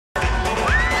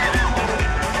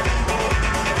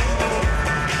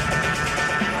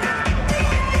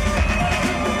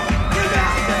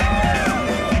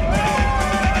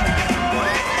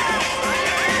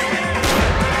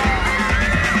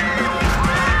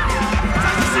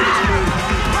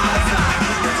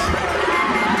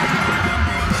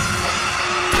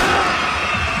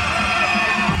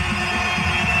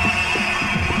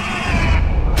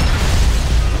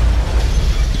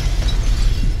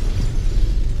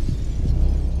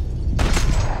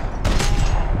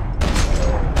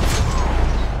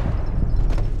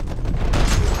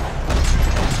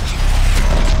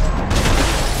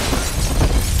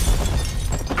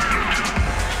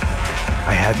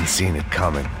seen it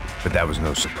coming, but that was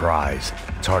no surprise.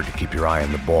 It's hard to keep your eye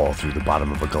on the ball through the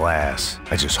bottom of a glass.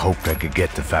 I just hoped I could get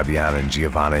to Fabiana and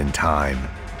Giovanna in time.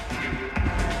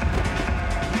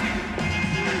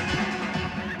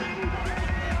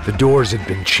 The doors had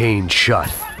been chained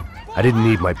shut. I didn't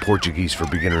need my Portuguese for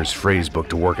Beginners phrase book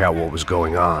to work out what was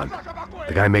going on.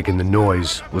 The guy making the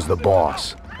noise was the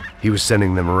boss. He was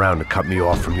sending them around to cut me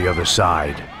off from the other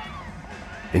side.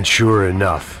 And sure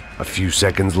enough, a few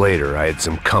seconds later, I had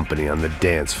some company on the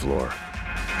dance floor.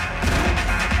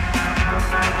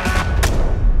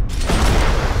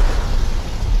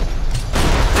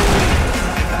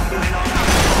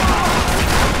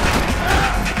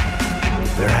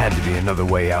 There had to be another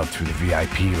way out through the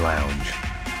VIP lounge.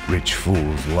 Rich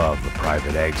fools love a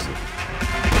private exit.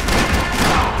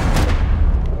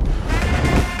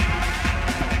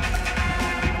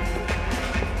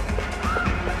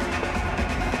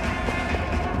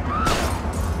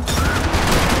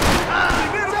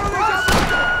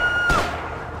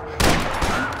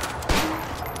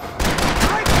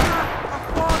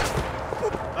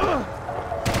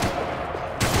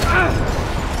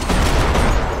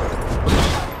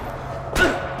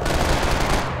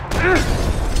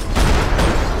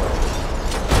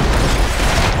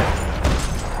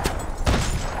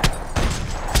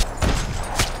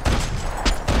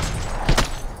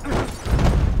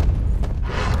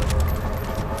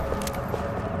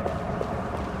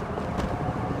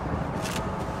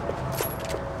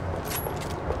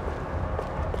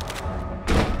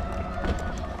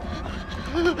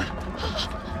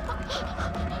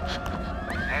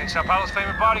 Sao Paulo's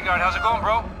favorite bodyguard. How's it going,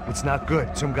 bro? It's not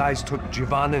good. Some guys took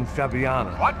Giovanna and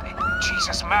Fabiana. What?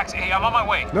 Jesus, Max. Hey, I'm on my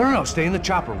way. No. Stay in the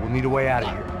chopper. We'll need a way out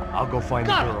of here. I'll go find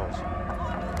the girls.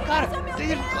 Cara, they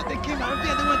came out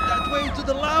there. They went that way into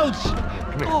the lounge.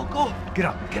 Come here. Go. Get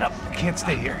up. You can't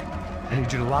stay here. I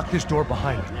need you to lock this door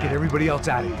behind you. Get everybody else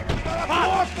out of here.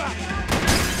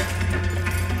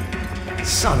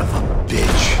 Son of a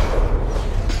bitch.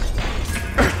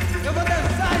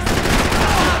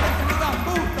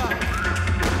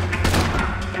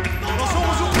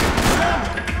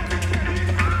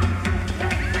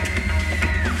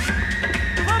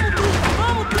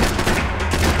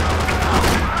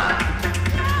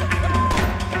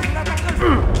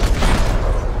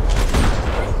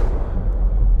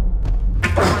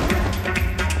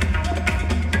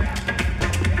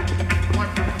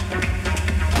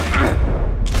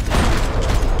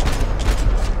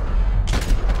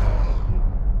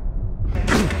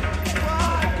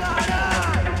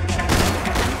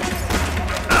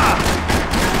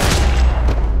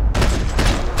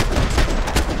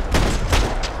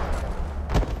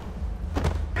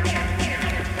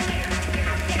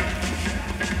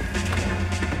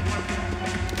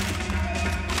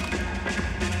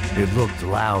 It looked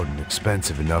loud and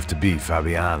expensive enough to be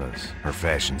Fabiana's. Her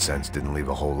fashion sense didn't leave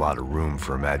a whole lot of room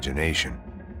for imagination,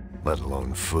 let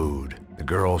alone food. The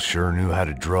girl sure knew how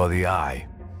to draw the eye,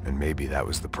 and maybe that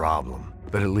was the problem.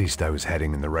 But at least I was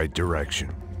heading in the right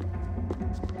direction.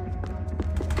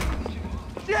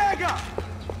 Chega!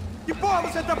 Que porra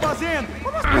você tá fazendo?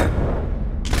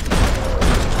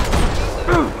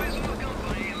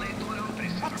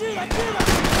 Atira!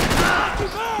 Que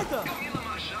merda!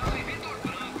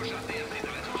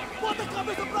 Bota a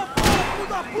cabeça pra fora, filho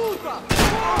da puta!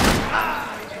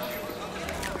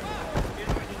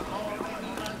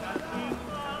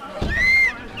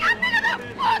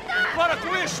 Para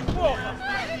com isso, porra!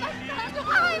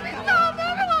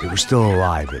 They were still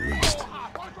alive, at least.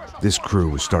 This crew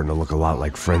was starting to look a lot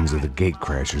like friends of the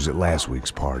gatecrashers at last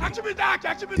week's party.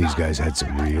 These guys had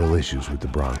some real issues with the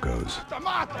Broncos.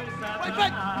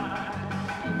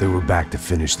 They were back to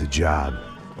finish the job.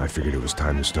 I figured it was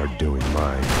time to start doing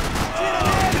mine.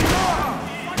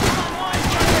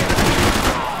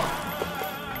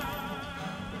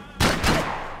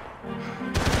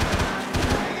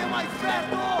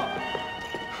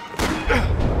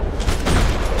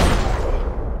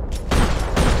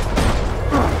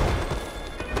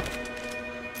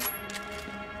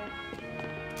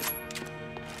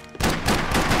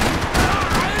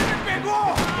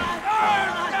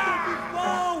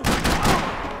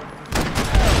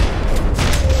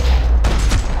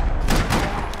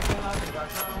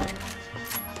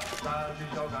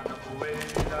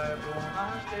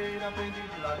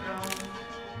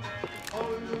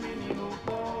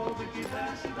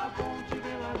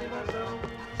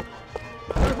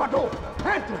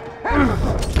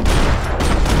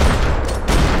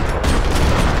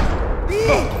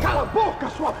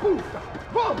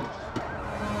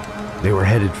 They were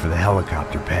headed for the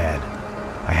helicopter pad.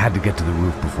 I had to get to the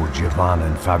roof before Giovanna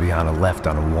and Fabiana left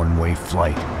on a one-way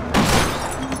flight.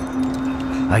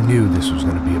 I knew this was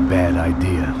going to be a bad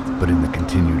idea, but in the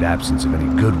continued absence of any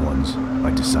good ones,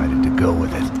 I decided to go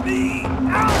with it.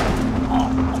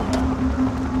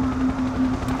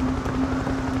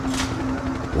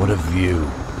 What a view.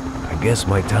 I guess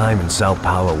my time in Sao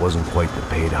Paulo wasn't quite the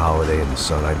paid holiday in the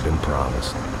sun I'd been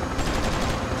promised.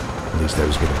 At least I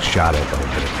was getting shot at by a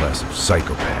better class of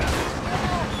psychopath.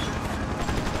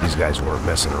 These guys weren't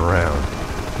messing around.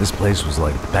 This place was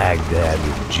like Baghdad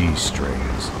with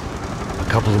G-strings. A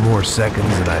couple of more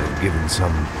seconds and I'd have given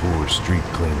some poor street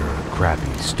cleaner a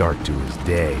crappy start to his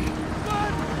day.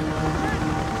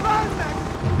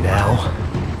 Now,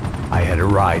 I had a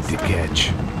ride to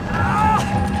catch.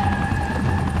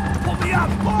 Pull me up!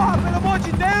 Bob, and I want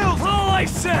you down! That's all I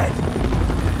said!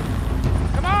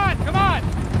 Come on, come on!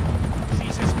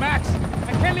 Jesus, Max,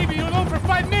 I can't leave you alone for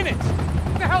 5 minutes!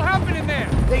 What the hell happened in there?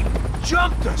 They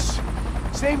jumped us!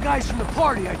 Same guys from the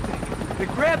party, I think. They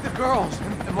grabbed the girls,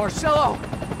 and Marcelo,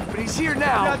 but he's here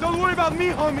now. Yeah, don't worry about me,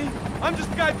 homie. I'm just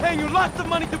the guy paying you lots of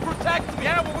money to protect me.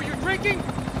 Yeah, what were you drinking?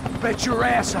 Bet your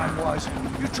ass I was.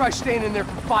 You try staying in there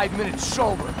for 5 minutes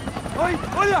sober. Oi,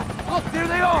 olha! Look, there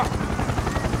they are!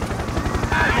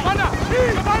 Come on now!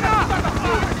 Come on now!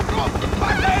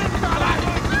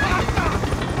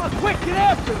 Come on, quick, get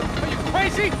after them! Are you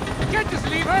crazy? You can't just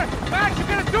leave her! Max, you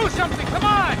gotta do something! Come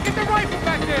on! Get the rifle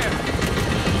back there!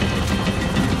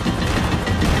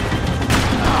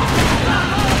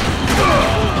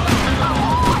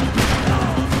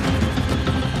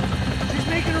 She's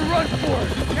making a run for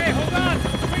it! Okay, hold on!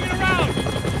 Swing it around!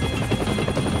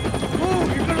 Move,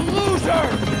 you're gonna lose her!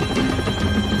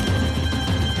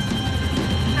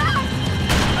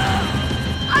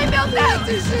 Ai, meu Deus!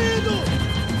 Dizendo!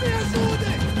 Me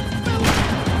ajudem!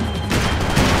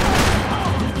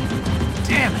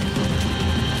 Damn it!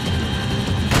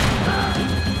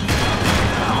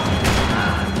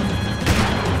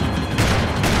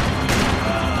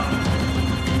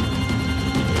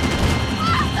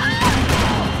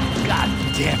 God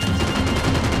damn it!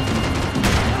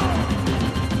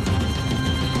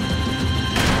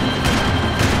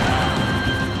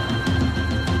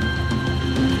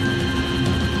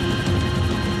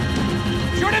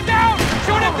 Shoot him down!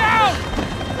 Shoot him down!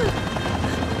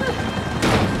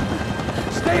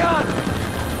 Stay on!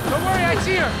 Don't worry, I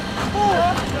see her!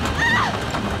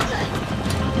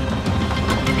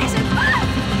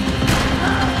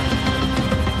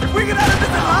 If we get out of this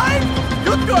alive,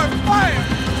 you two are fired!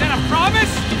 Is that a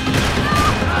promise?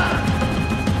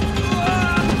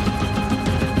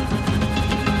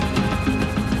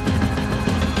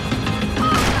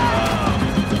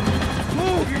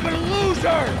 Move, you're gonna lose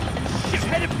her! She's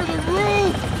headed for the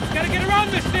roof! Gotta get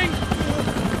around this thing!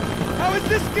 How is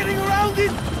this getting around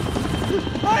it?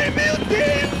 I'm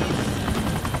melting!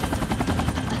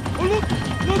 Oh, look!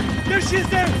 Look! There she is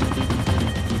there!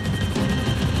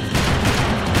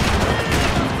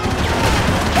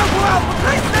 Help her out, for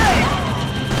Christ's sake!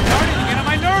 Starting to get on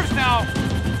my nerves now!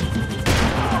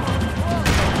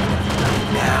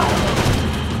 Now!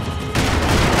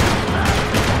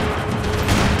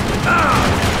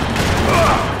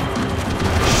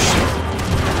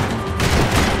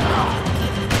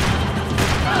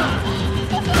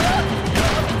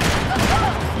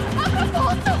 Acabou!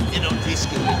 E não disse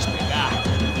que eu ia te pegar.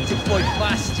 Você foi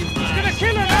fácil demais. He's gonna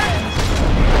kill her, Max!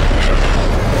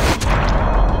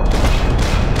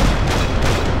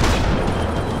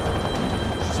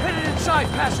 She's headed inside,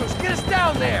 Passos. Get us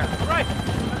down there! All right,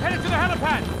 I'm headed to the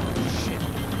helipad! Shit!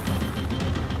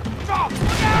 Stop!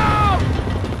 Look out!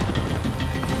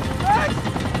 Max!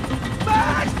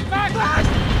 Max! Max! Max!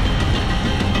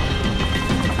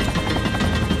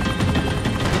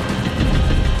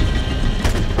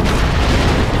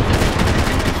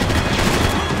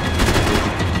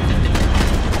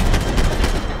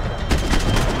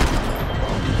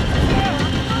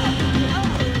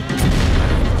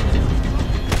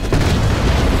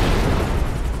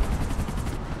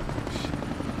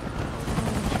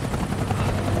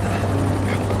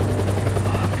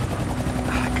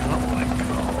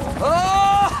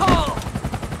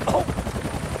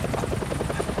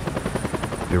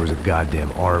 There was a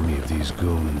goddamn army of these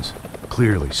goons.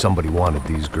 Clearly, somebody wanted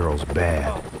these girls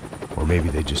bad. Or maybe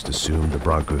they just assumed the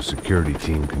Broncos security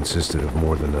team consisted of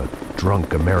more than a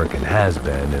drunk American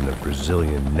has-been and a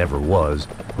Brazilian never-was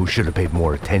who should have paid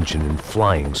more attention in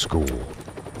flying school.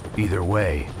 Either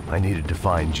way, I needed to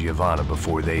find Giovanna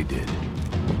before they did.